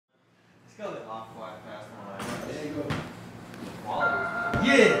Kill it off black fast one. There you go.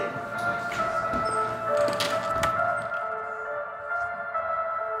 Yeah.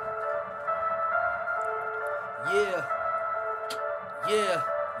 Yeah,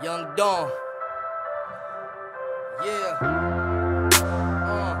 Young Dawn. Yeah.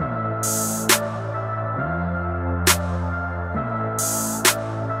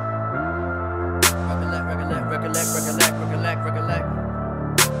 Recollect.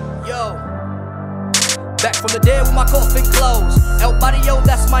 Yo. Back from the dead with my coffin closed. El Barrio,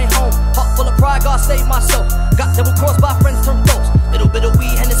 that's my home. Heart full of pride, God save my soul. Got double crossed by friends turned foes. Little bit of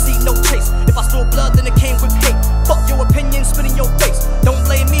weed, Hennessy, no chase. If I stole blood, then it came with hate. Fuck your opinion, spit in your face. Don't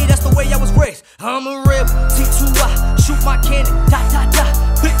blame me, that's the way I was raised. I'm a real T2I, shoot my cannon, da.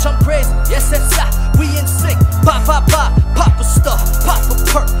 Bitch, I'm crazy, yes, we in sync. Pop a star, pop a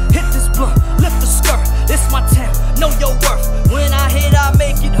perk. Hit this blunt, lift the skirt. It's my town, know your worth. When I hit, I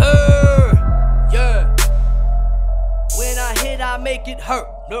make it hurt. Yeah. When I hit, I make it hurt.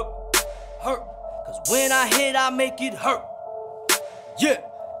 Look, hurt. Cause when I hit, I make it hurt. Yeah.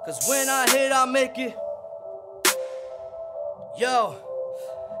 Cause when I hit, I make it. Yo.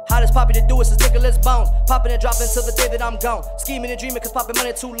 Hottest Papi to do it since Nicholas Bones. Popping and dropping till the day that I'm gone. Scheming and dreaming cause popping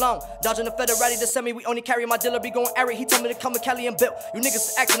money too long. Dodging the federati to send me, we only carry my dealer. Be going airy, he told me to come with Cali and Bill. You niggas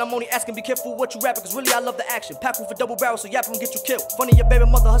is acting, I'm only asking, be careful what you rapping. Cause really I love the action. Pack for double barrel so yapping will get you killed. Funny your baby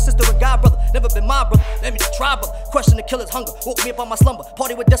mother, her sister and god brother. Never been my brother, let me just try brother. Question the killer's hunger, woke me up on my slumber.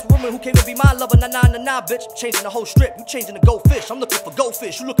 Party with desperate women who came to be my lover. Nah, bitch. Changing the whole strip, you changing the goldfish. I'm looking for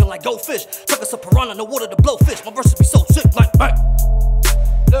goldfish, you looking like goldfish. Took us a piranha, no water to blow fish. My verses be so sick like bang.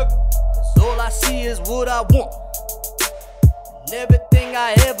 Look. All I see is what I want, and everything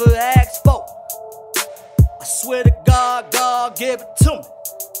I ever asked for. I swear to God, God gave it to me.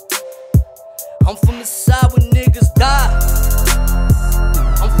 I'm from the side where niggas die.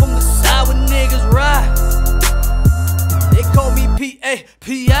 I'm from the side where niggas ride. They call me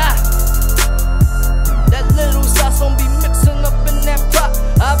P-A-P-I. That little sauce don't be mixing up in that pot.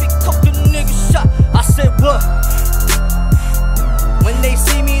 I be cooking niggas shot. I said what? When they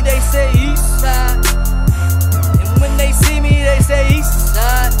see me, they say east side. And when they see me, they say east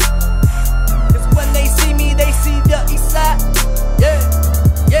side. Cause when they see me, they see the east side. Yeah.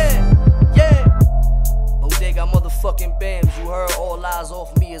 Bodega motherfucking Bamz. You heard All Eyes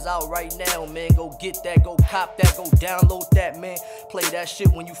Off Me is out right now, man. Go get that, go cop that, go download that, man. Play that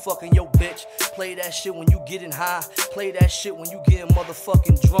shit when you fucking your bitch. Play that shit when you getting high. Play that shit when you getting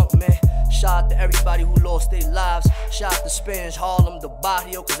motherfucking drunk, man. Shout out to everybody who lost their lives. Shout out to Spanish Harlem, the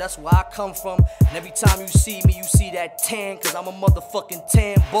barrio, cause that's where I come from. And every time you see me, you see that tan, cause I'm a motherfucking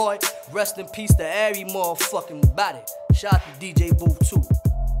tan boy. Rest in peace to every motherfucking body. Shout out to DJBooth too.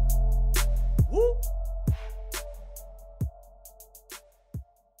 Woo!